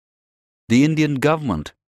the Indian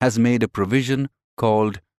government has made a provision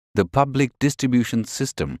called the Public Distribution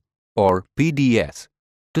System, or PDS,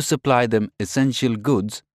 to supply them essential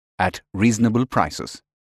goods at reasonable prices.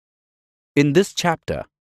 In this chapter,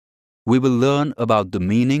 we will learn about the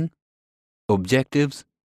meaning, objectives,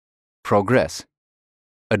 progress,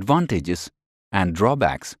 advantages and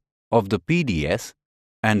drawbacks of the PDS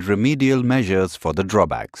and remedial measures for the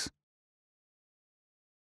drawbacks.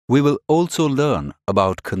 We will also learn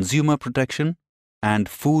about consumer protection and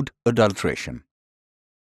food adulteration.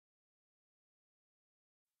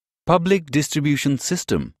 Public Distribution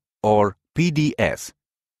System, or PDS,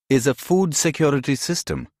 is a food security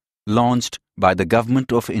system launched by the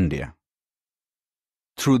Government of India.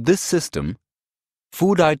 Through this system,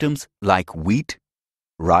 food items like wheat,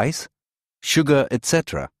 rice, sugar,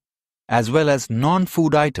 etc., as well as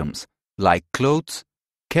non-food items like clothes,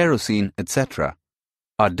 kerosene, etc.,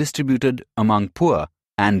 are distributed among poor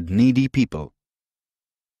and needy people.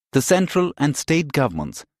 The central and state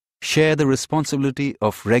governments share the responsibility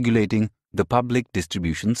of regulating the public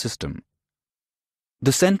distribution system.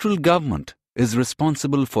 The central government is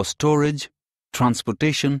responsible for storage,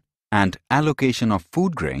 transportation, and allocation of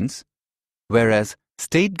food grains, whereas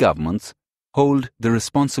state governments hold the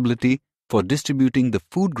responsibility for distributing the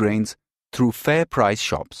food grains through fair price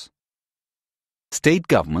shops. State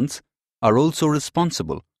governments are also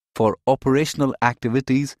responsible for operational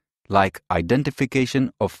activities like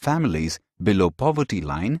identification of families below poverty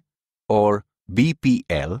line, or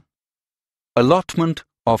BPL, allotment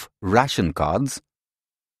of ration cards,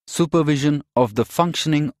 supervision of the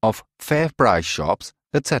functioning of fair price shops,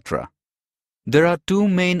 etc. There are two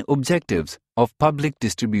main objectives of public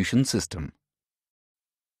distribution system: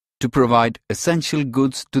 to provide essential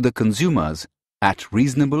goods to the consumers at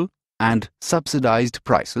reasonable and subsidized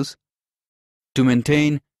prices, to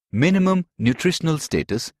maintain minimum nutritional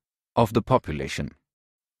status of the population.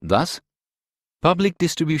 Thus, public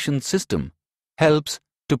distribution system helps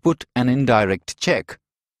to put an indirect check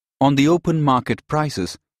on the open market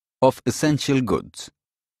prices of essential goods.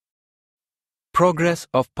 Progress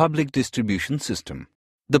of public distribution system.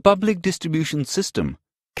 The public distribution system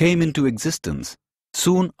came into existence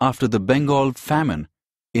soon after the Bengal famine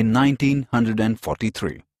in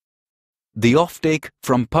 1943. The offtake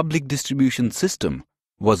from public distribution system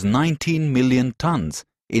was 19 million tons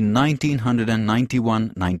in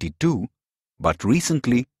 1991-92, but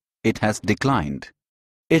recently it has declined.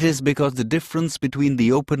 It is because the difference between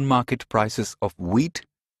the open market prices of wheat,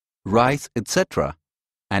 rice, etc.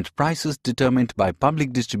 and prices determined by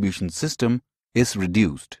public distribution system is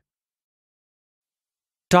reduced.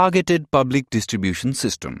 Targeted public distribution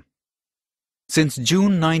system. Since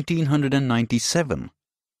June 1997,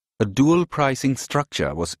 a dual pricing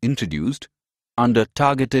structure was introduced under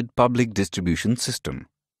targeted public distribution system.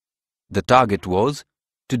 The target was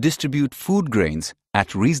to distribute food grains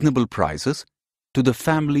at reasonable prices to the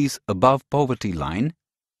families above poverty line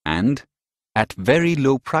and at very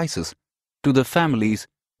low prices to the families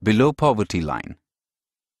below poverty line.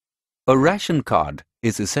 A ration card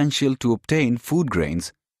is essential to obtain food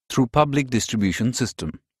grains through public distribution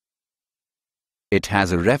system. It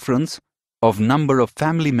has a reference of number of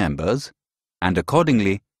family members, and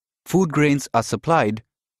accordingly, food grains are supplied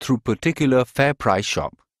through particular fair price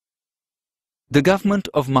shop. The government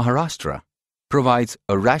of Maharashtra provides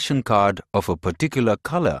a ration card of a particular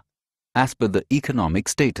color as per the economic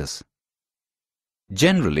status.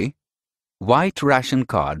 Generally, white ration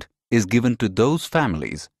card is given to those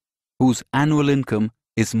families whose annual income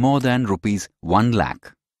is more than rupees 1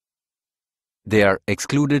 lakh. They are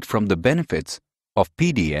excluded from the benefits of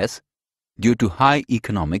PDS due to high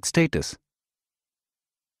economic status.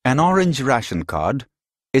 An orange ration card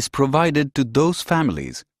is provided to those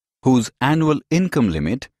families whose annual income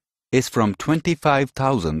limit is from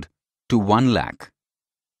 25,000 to 1 lakh.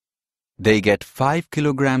 They get 5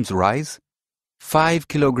 kilograms rice, 5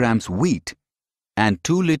 kilograms wheat and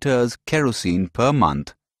 2 liters kerosene per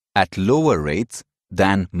month at lower rates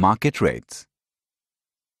than market rates.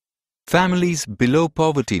 Families below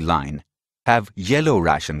poverty line have yellow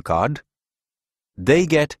ration card. They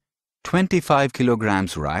get 25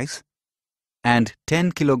 kilograms rice and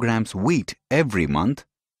 10 kilograms wheat every month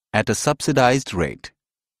at a subsidized rate.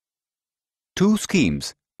 Two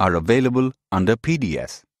schemes are available under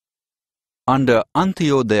PDS. Under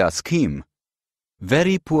Antyodaya scheme,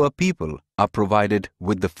 very poor people are provided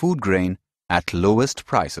with the food grain at lowest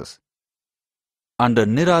prices. Under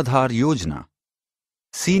Niradhar Yojana,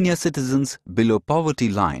 senior citizens below poverty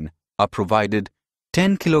line are provided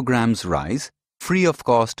 10 kilograms rice free of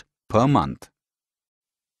cost per month.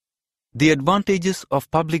 The advantages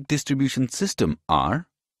of public distribution system are: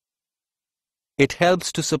 It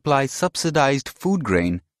helps to supply subsidized food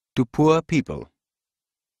grain to poor people.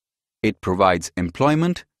 It provides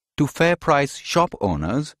employment to fair price shop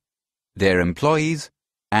owners, their employees,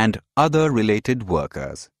 and other related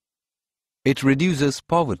workers. It reduces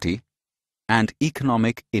poverty and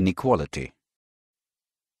economic inequality.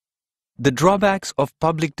 The drawbacks of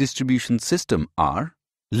public distribution system are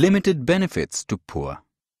limited benefits to poor.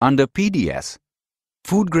 Under PDS,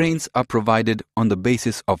 food grains are provided on the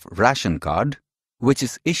basis of ration card, which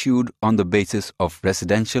is issued on the basis of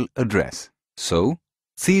residential address. So,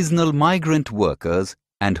 seasonal migrant workers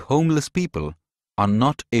and homeless people are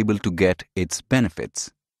not able to get its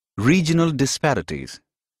benefits. Regional disparities.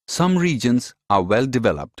 Some regions are well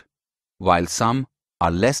developed, while some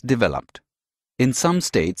are less developed. In some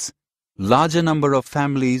states, larger number of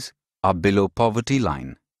families are below poverty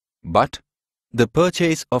line. But the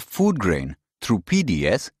purchase of food grain through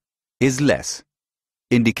PDS is less,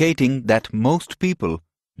 indicating that most people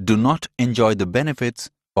do not enjoy the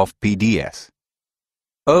benefits of PDS.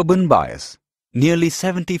 Urban bias. Nearly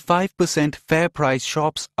 75% fair price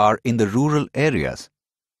shops are in the rural areas,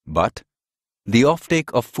 but the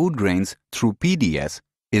offtake of food grains through PDS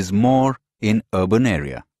is more in urban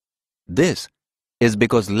area. This is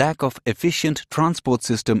because lack of efficient transport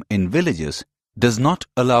system in villages does not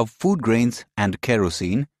allow food grains and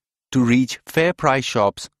kerosene to reach fair price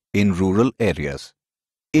shops in rural areas.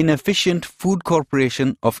 Inefficient Food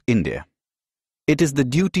Corporation of India. It is the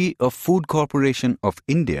duty of Food Corporation of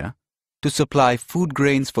India to supply food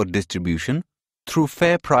grains for distribution through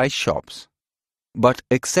fair price shops. But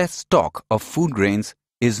excess stock of food grains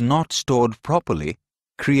is not stored properly,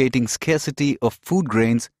 creating scarcity of food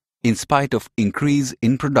grains in spite of increase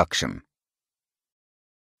in production.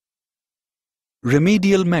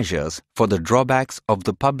 Remedial measures for the drawbacks of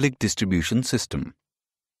the public distribution system.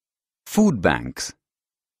 Food banks.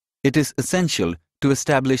 It is essential to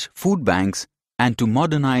establish food banks and to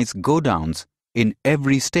modernize godowns in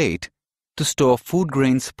every state to store food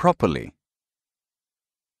grains properly.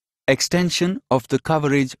 Extension of the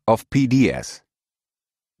coverage of PDS.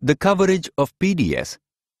 The coverage of PDS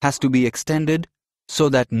has to be extended so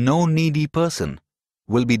that no needy person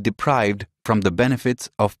will be deprived from the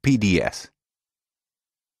benefits of PDS.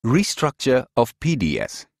 Restructure of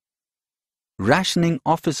PDS. Rationing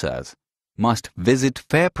officers must visit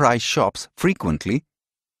fair price shops frequently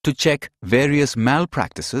to check various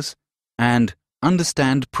malpractices and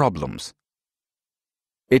understand problems.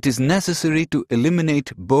 It is necessary to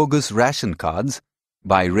eliminate bogus ration cards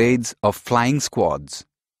by raids of flying squads.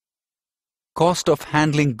 Cost of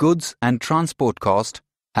handling goods and transport cost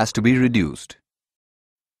has to be reduced.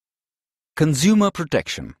 Consumer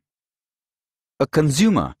protection. A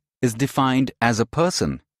consumer is defined as a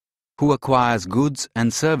person who acquires goods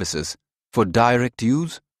and services for direct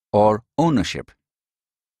use or ownership.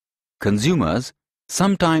 Consumers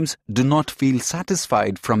sometimes do not feel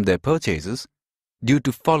satisfied from their purchases due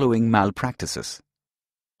to following malpractices: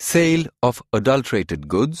 sale of adulterated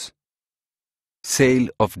goods, sale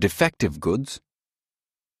of defective goods,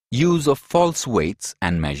 use of false weights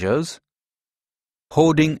and measures,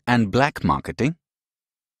 hoarding and black marketing,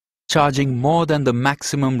 charging more than the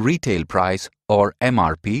maximum retail price or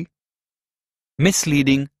MRP,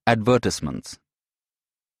 misleading advertisements.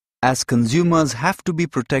 As consumers have to be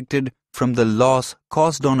protected from the loss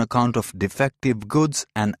caused on account of defective goods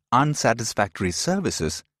and unsatisfactory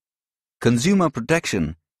services, consumer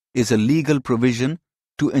protection is a legal provision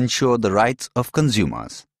to ensure the rights of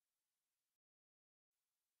consumers.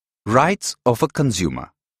 Rights of a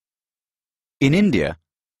consumer. In India,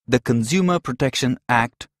 the Consumer Protection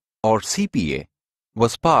Act or CPA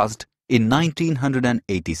was passed in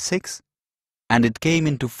 1986 and it came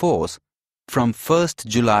into force from 1st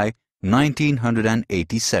July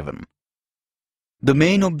 1987. The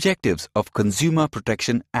main objectives of Consumer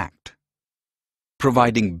Protection Act: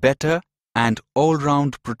 providing better and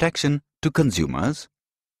all-round protection to consumers,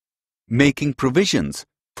 making provisions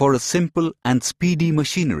for a simple and speedy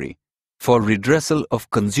machinery for redressal of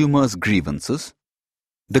consumers' grievances.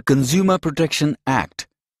 The Consumer Protection Act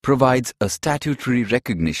provides a statutory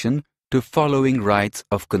recognition to following rights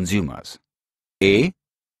of consumers. A.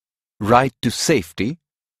 Right to safety.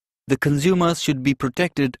 The consumers should be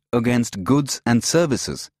protected against goods and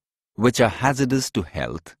services which are hazardous to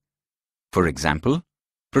health. For example,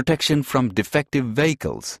 protection from defective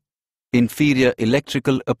vehicles, inferior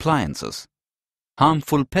electrical appliances,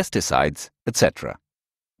 harmful pesticides, etc.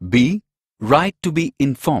 B. Right to be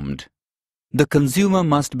informed. The consumer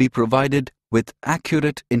must be provided with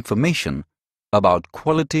accurate information about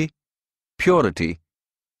quality, purity,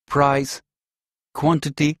 price,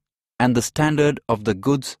 quantity, and the standard of the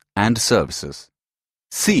goods and services.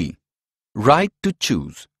 C. Right to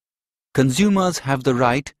choose. Consumers have the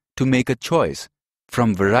right to make a choice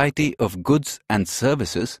from variety of goods and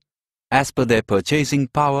services as per their purchasing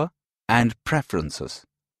power and preferences.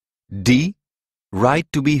 D. Right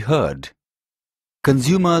to be heard.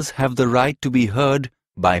 Consumers have the right to be heard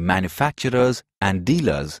by manufacturers and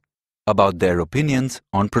dealers about their opinions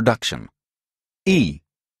on production. E.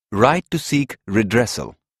 Right to seek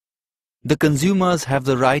redressal. The consumers have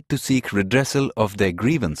the right to seek redressal of their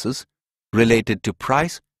grievances related to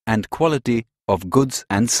price and quality of goods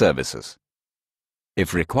and services.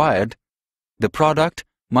 If required, the product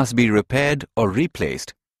must be repaired or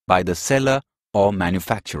replaced by the seller or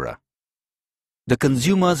manufacturer. The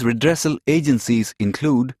consumers' redressal agencies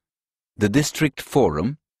include the District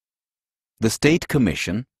Forum, the State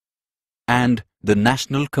Commission, and the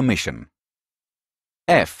National Commission.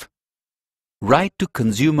 F. Right to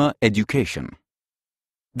consumer education.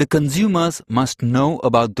 The consumers must know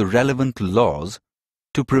about the relevant laws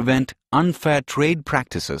to prevent unfair trade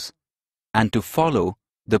practices and to follow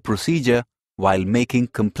the procedure while making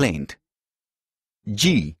complaint.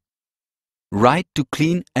 G. Right to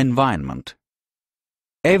clean environment.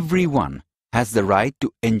 Everyone has the right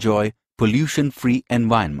to enjoy pollution-free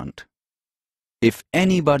environment. If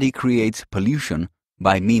anybody creates pollution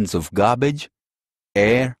by means of garbage,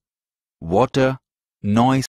 air, water, noise,